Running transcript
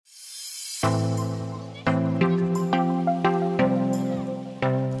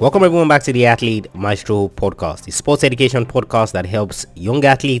Welcome everyone back to the Athlete Maestro podcast, the sports education podcast that helps young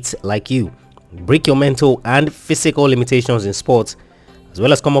athletes like you break your mental and physical limitations in sports, as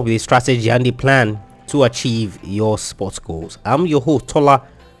well as come up with a strategy and a plan to achieve your sports goals. I'm your host, Tola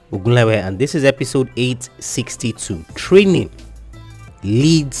Ogunlewe, and this is episode 862. Training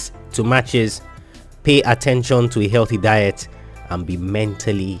leads to matches. Pay attention to a healthy diet and be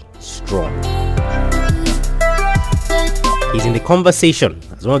mentally strong. He's in the conversation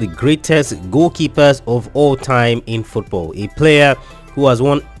as one of the greatest goalkeepers of all time in football, a player who has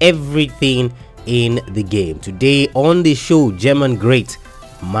won everything in the game. Today on the show, German great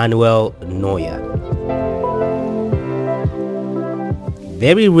Manuel Neuer.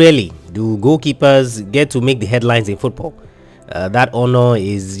 Very rarely do goalkeepers get to make the headlines in football. That honor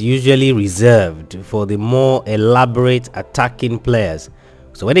is usually reserved for the more elaborate attacking players.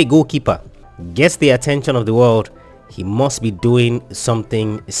 So when a goalkeeper gets the attention of the world, he must be doing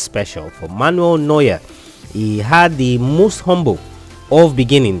something special. For Manuel Neuer, he had the most humble of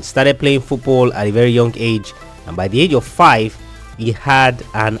beginnings, started playing football at a very young age, and by the age of 5, he had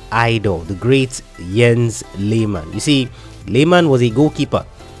an idol, the great Jens Lehmann. You see, Lehmann was a goalkeeper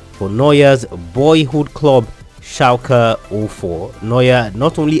for Neuer's boyhood club, Schalke 04. Neuer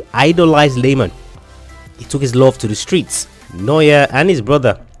not only idolized Lehmann, he took his love to the streets. Neuer and his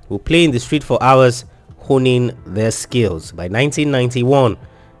brother would play in the street for hours, honing their skills. By 1991,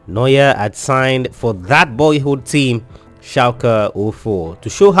 Neuer had signed for that boyhood team, Schalke 04. To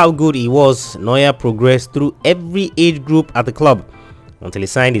show how good he was, Neuer progressed through every age group at the club until he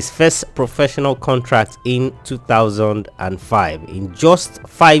signed his first professional contract in 2005. In just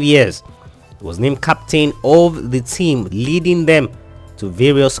 5 years, he was named captain of the team, leading them to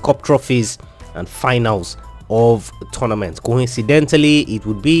various cup trophies and finals of tournaments. Coincidentally, it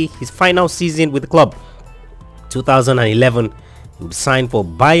would be his final season with the club. 2011, he would sign for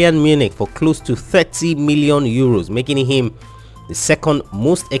Bayern Munich for close to 30 million euros, making him the second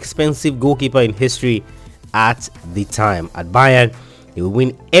most expensive goalkeeper in history at the time. At Bayern, he will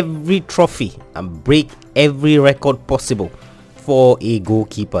win every trophy and break every record possible for a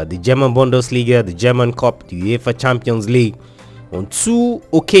goalkeeper: the German Bundesliga, the German Cup, the UEFA Champions League. On 2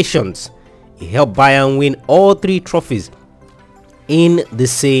 occasions, he helped Bayern win all 3 trophies in the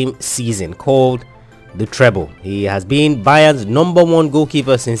same season, called the treble. He has been Bayern's #1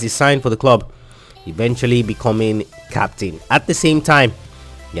 goalkeeper since he signed for the club, eventually becoming captain. At the same time,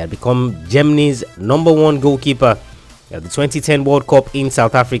 he had become Germany's #1 goalkeeper at the 2010 World Cup in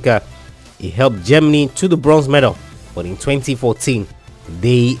South Africa. He helped Germany to the bronze medal, but in 2014,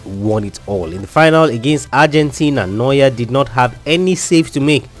 they won it all. In the final against Argentina, Neuer did not have any saves to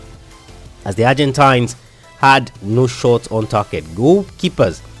make, as the Argentines had no shots on target.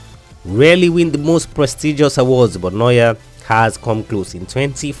 Goalkeepers rarely win the most prestigious awards, but Neuer has come close. In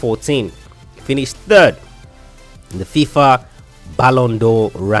 2014, he finished 3rd in the FIFA Ballon d'Or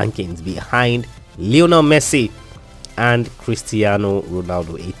rankings, behind Lionel Messi and Cristiano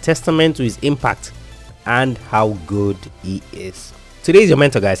Ronaldo, a testament to his impact and how good he is. Today is your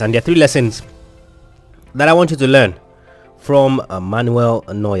mentor, guys, and there are 3 lessons that I want you to learn from Manuel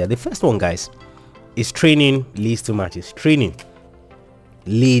Neuer. The first one, guys, is training leads to matches. Training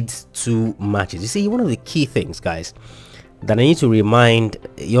leads to matches. You see, one of the key things, guys, that I need to remind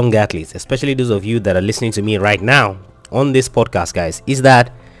young athletes, especially those of you that are listening to me right now on this podcast, guys, is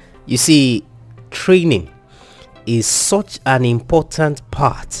that, you see, training is such an important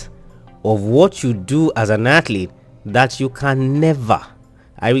part of what you do as an athlete that you can never,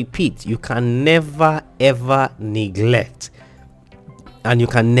 I repeat, you can never ever neglect, and you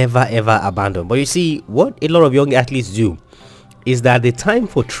can never ever abandon. But you see, what a lot of young athletes do is that the time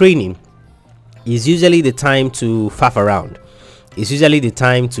for training is usually the time to faff around. It's usually the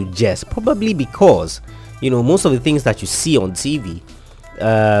time to jest, probably because, you know, most of the things that you see on TV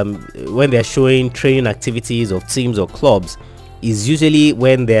when they're showing training activities of teams or clubs is usually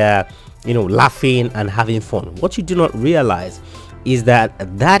when they're, you know, laughing and having fun. What you do not realize is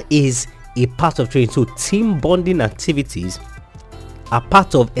that that is a part of training. So team bonding activities are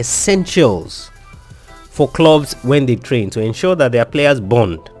part of essentials for clubs when they train, to ensure that their players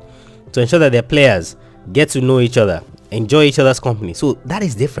bond, to ensure that their players get to know each other, enjoy each other's company. So that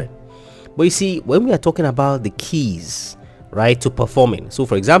is different. But you see, when we are talking about the keys, right, to performing, so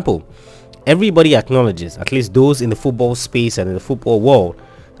for example, everybody acknowledges, at least those in the football space and in the football world,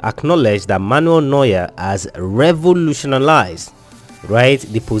 acknowledge that Manuel Neuer has revolutionized, right,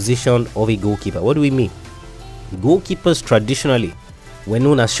 the position of a goalkeeper. What do we mean? Goalkeepers traditionally were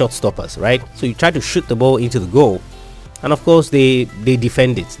known as shot stoppers, right? So you try to shoot the ball into the goal, and of course they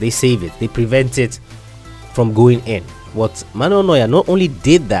defend it, they save it, they prevent it from going in. But Manuel Neuer not only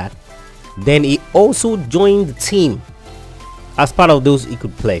did that, then he also joined the team as part of those he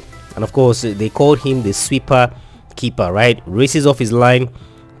could play. And of course, they called him the sweeper keeper, right? Races off his line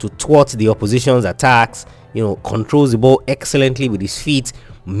to thwart the opposition's attacks, controls the ball excellently with his feet,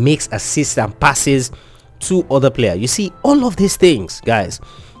 makes assists and passes to other players. You see, all of these things, guys,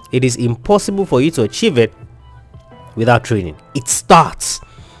 it is impossible for you to achieve it without training. It starts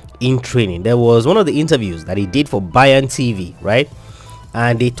in training. There was one of the interviews that he did for Bayern TV, right?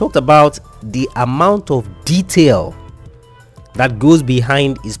 And they talked about the amount of detail that goes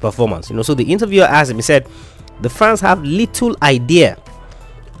behind his performance. So the interviewer asked him, he said, the fans have little idea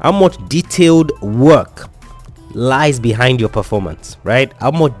how much detailed work lies behind your performance, right?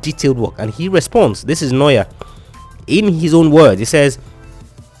 How much detailed work. And he responds, this is Neuer, in his own words. He says,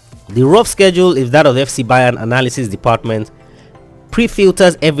 the rough schedule is that of the FC Bayern analysis department,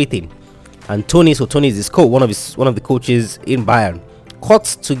 pre-filters everything. And Tony is his coach, one of the coaches in Bayern,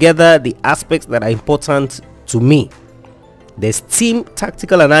 cuts together the aspects that are important to me. There's team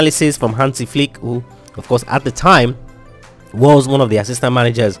tactical analysis from Hansi Flick, who of course at the time was one of the assistant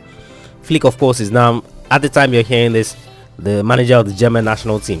managers. Flick of course is now, at the time you're hearing this, the manager of the German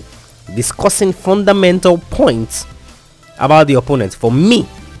national team, discussing fundamental points about the opponent. For me,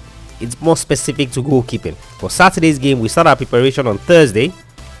 it's more specific to goalkeeping. For Saturday's game, we start our preparation on Thursday.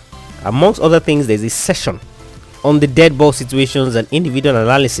 Amongst other things, there's a session on the dead ball situations and individual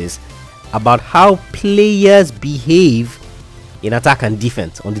analysis about how players behave in attack and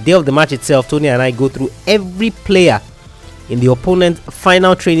defense. On the day of the match itself, Tony and I go through every player in the opponent's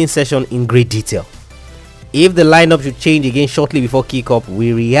final training session in great detail. If the lineup should change again shortly before kickoff,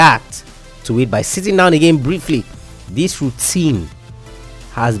 we react to it by sitting down again briefly. This routine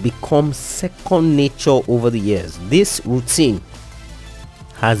has become second nature over the years. This routine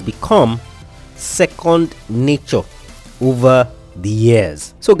has become second nature over the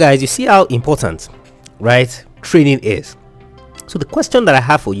years. So guys, you see how important, right, training is. So the question that I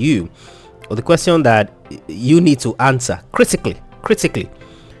have for you, or the question that you need to answer critically,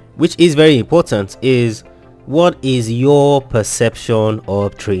 which is very important, is what is your perception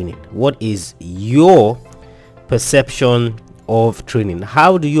of training? What is your perception of training?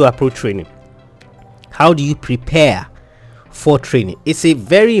 How do you approach training? How do you prepare for training? It's a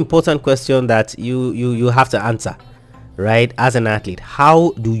very important question that you have to answer, right? As an athlete,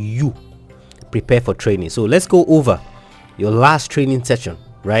 how do you prepare for training? So let's go over your last training session,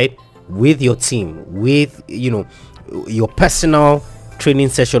 right, with your team, with your personal training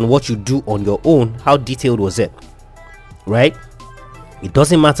session, what you do on your own. How detailed was it, right? It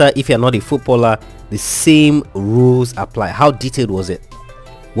doesn't matter if you're not a footballer, the same rules apply. How detailed was it?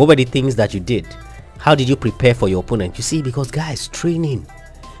 What were the things that you did? How did you prepare for your opponent? You see, because guys, training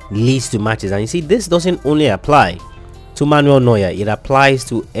leads to matches. And you see, this doesn't only apply to Manuel Neuer, it applies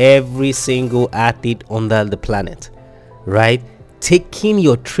to every single athlete under the planet, right? Taking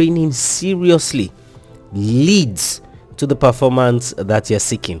your training seriously leads to the performance that you're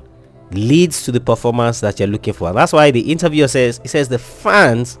seeking, leads to the performance that you're looking for. And that's why the interviewer says, he says the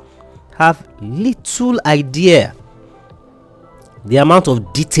fans have little idea the amount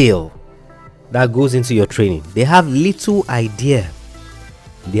of detail that goes into your training. They have little idea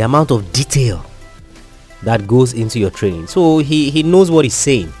the amount of detail that goes into your training. So he knows what he's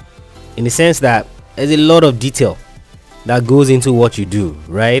saying, in the sense that there's a lot of detail that goes into what you do,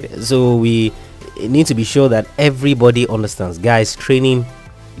 right? So we need to be sure that everybody understands, guys, training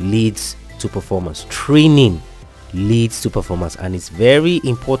leads to performance. Training leads to performance, and it's very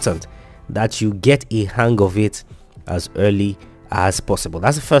important that you get a hang of it as early as possible.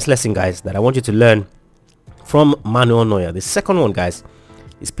 That's the first lesson, guys, that I want you to learn from Manuel Neuer. The second one, guys,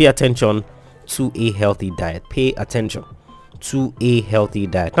 is pay attention to a healthy diet. Pay attention to a healthy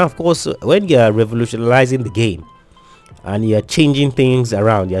diet. Now, of course, when you're revolutionizing the game and you're changing things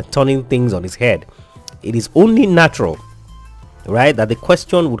around, you're turning things on its head, it is only natural, right, that the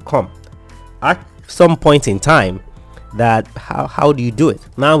question would come at some point in time that how do you do it?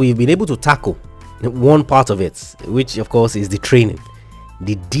 Now we've been able to tackle one part of it, which of course is the training.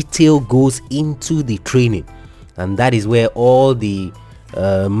 The detail goes into the training, and that is where all the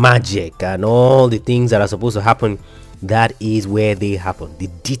magic and all the things that are supposed to happen, that is where they happen. The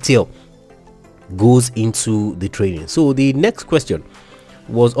detail goes into the training. So the next question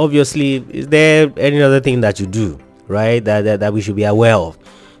was obviously, is there any other thing that you do, right, that we should be aware of?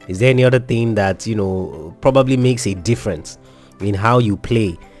 Is there any other thing that probably makes a difference in how you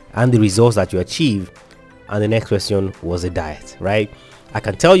play and the results that you achieve? And the next question was the diet, right? I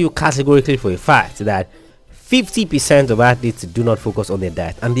can tell you categorically for a fact that 50% of athletes do not focus on their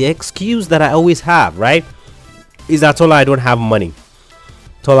diet. And the excuse that I always have, right, is that Tola, I don't have money.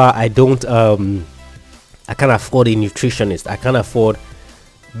 Tola, I can't afford a nutritionist. I can't afford.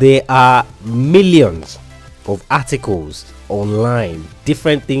 There are millions of articles online,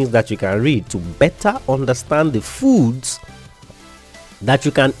 different things that you can read to better understand the foods that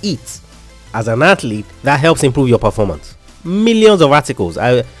you can eat as an athlete that helps improve your performance. Millions of articles.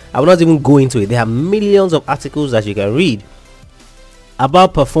 I will not even go into it. There are millions of articles that you can read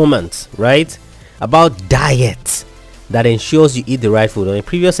about performance, right? About diet that ensures you eat the right food. On a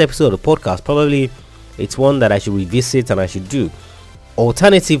previous episode of the podcast, probably it's one that I should revisit and I should do.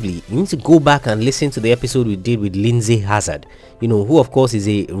 Alternatively, you need to go back and listen to the episode we did with Lindsay Hazard, who of course is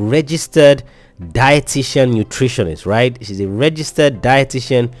a registered dietitian nutritionist, right? She's a registered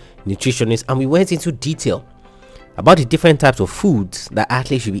dietitian nutritionist, and we went into detail about the different types of foods that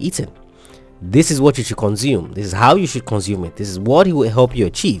athletes should be eating. This is what you should consume. This is how you should consume it. This is what it will help you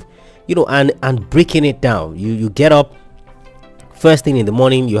achieve, and breaking it down. You get up first thing in the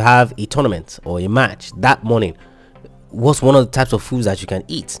morning, you have a tournament or a match that morning. What's one of the types of foods that you can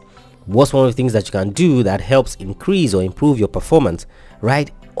eat? What's one of the things that you can do that helps increase or improve your performance, right?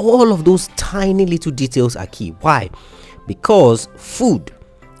 All of those tiny little details are key. Why? Because food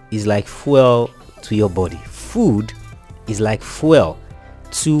is like fuel to your body. Food is like fuel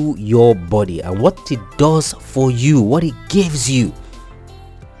to your body, and what it does for you, what it gives you,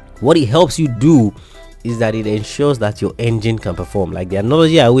 what it helps you do is that it ensures that your engine can perform. Like the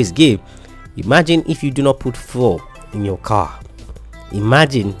analogy I always give, imagine if you do not put fuel in your car.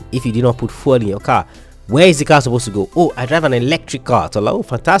 Imagine if you do not put fuel in your car. Where is the car supposed to go? Oh, I drive an electric car. So, oh,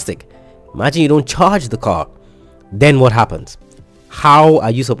 fantastic. Imagine you don't charge the car. Then what happens? How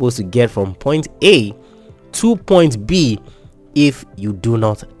are you supposed to get from point A to point B if you do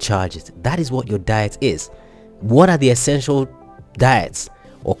not charge it? That is what your diet is. What are the essential diets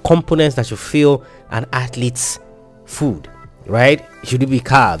or components that you feel an athlete's food, right? Should it be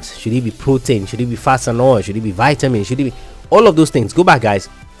carbs? Should it be protein? Should it be fats and oil? Should it be vitamins? Should it be all of those things? Go back, guys,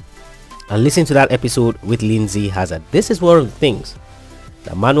 and listen to that episode with Lindsay Hazard. This is one of the things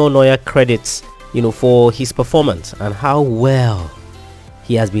that Manuel Neuer credits, for his performance and how well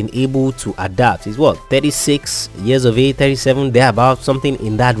he has been able to adapt. He's 36 years of age, 37, thereabout, something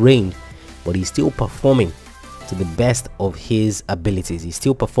in that range, but he's still performing to the best of his abilities. He's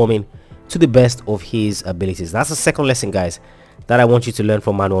still performing to the best of his abilities. That's the second lesson, guys, that I want you to learn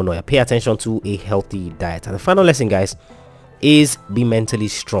from Manuel Neuer. Pay attention to a healthy diet. And the final lesson, guys, is be mentally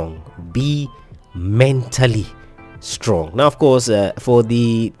strong. Be mentally strong. Now, of course, for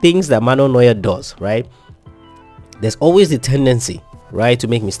the things that Manuel Neuer does, right, there's always the tendency, right, to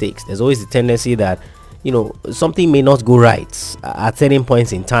make mistakes. There's always the tendency that, something may not go right at certain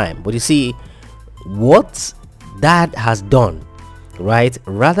points in time. But you see, what that has done, right,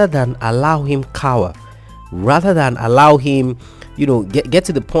 rather than allow him cower, rather than allow him, get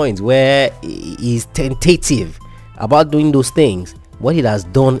to the point where he's tentative about doing those things, what it has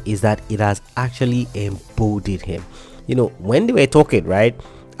done is that it has actually embodied him. When they were talking, right,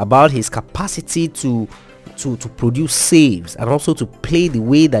 about his capacity to produce saves and also to play the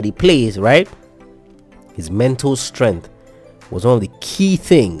way that he plays, right, his mental strength was one of the key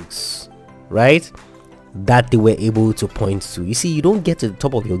things, right, that they were able to point to. You see, you don't get to the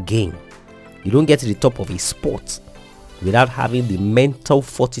top of your game, you don't get to the top of a sport without having the mental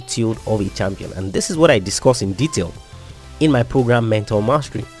fortitude of a champion. And this is what I discuss in detail in my program Mental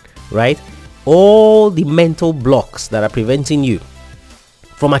Mastery, right? All the mental blocks that are preventing you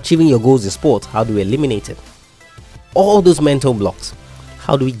from achieving your goals in sport, how do we eliminate it? All those mental blocks,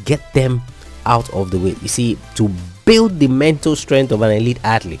 how do we get them out of the way? You see, to build the mental strength of an elite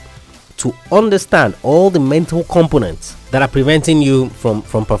athlete, to understand all the mental components that are preventing you from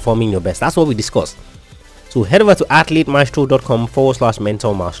performing your best. That's what we discussed. So head over to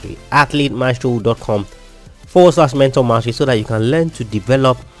athletemaestro.com/mental mastery, athletemaestro.com/mental mastery, so that you can learn to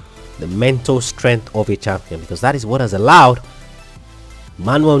develop the mental strength of a champion, because that is what has allowed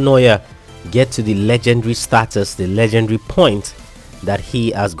Manuel Neuer get to the legendary status, the legendary point that he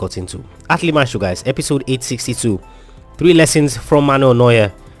has gotten to. Athlete Maestro, guys, episode 862. 3 lessons from Manuel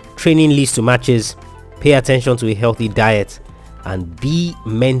Neuer. Training leads to matches. Pay attention to a healthy diet and be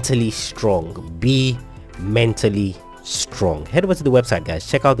mentally strong. Be mentally strong. Head over to the website, guys.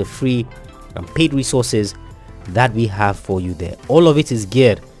 Check out the free and paid resources that we have for you there. All of it is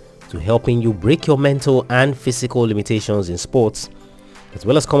geared to helping you break your mental and physical limitations in sports, as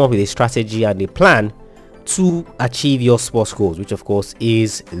well as come up with a strategy and a plan to achieve your sports goals, which of course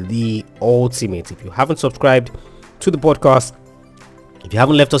is the ultimate. If you haven't subscribed to the podcast, if you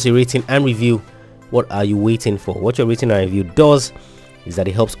haven't left us a rating and review, what are you waiting for? What your rating and review does is that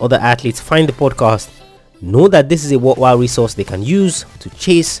it helps other athletes find the podcast know that this is a worthwhile resource they can use to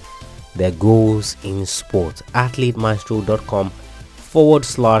chase their goals in sport.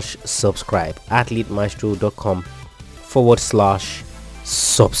 athletemaestro.com/subscribe.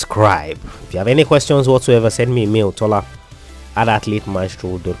 athletemaestro.com/subscribe. If you have any questions whatsoever, send me a mail,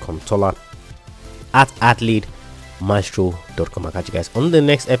 tola@athletemaestro.com. tola@athletemaestro.com. I'll catch you guys on the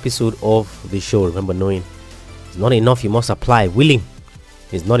next episode of the show. Remember, knowing it's not enough, you must apply. Willing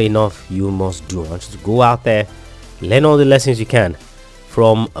is not enough, you must do. I want you to go out there, learn all the lessons you can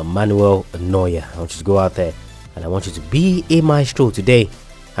from Manuel Neuer. I want you to go out there and I want you to be a maestro today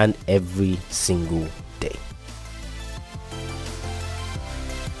and every single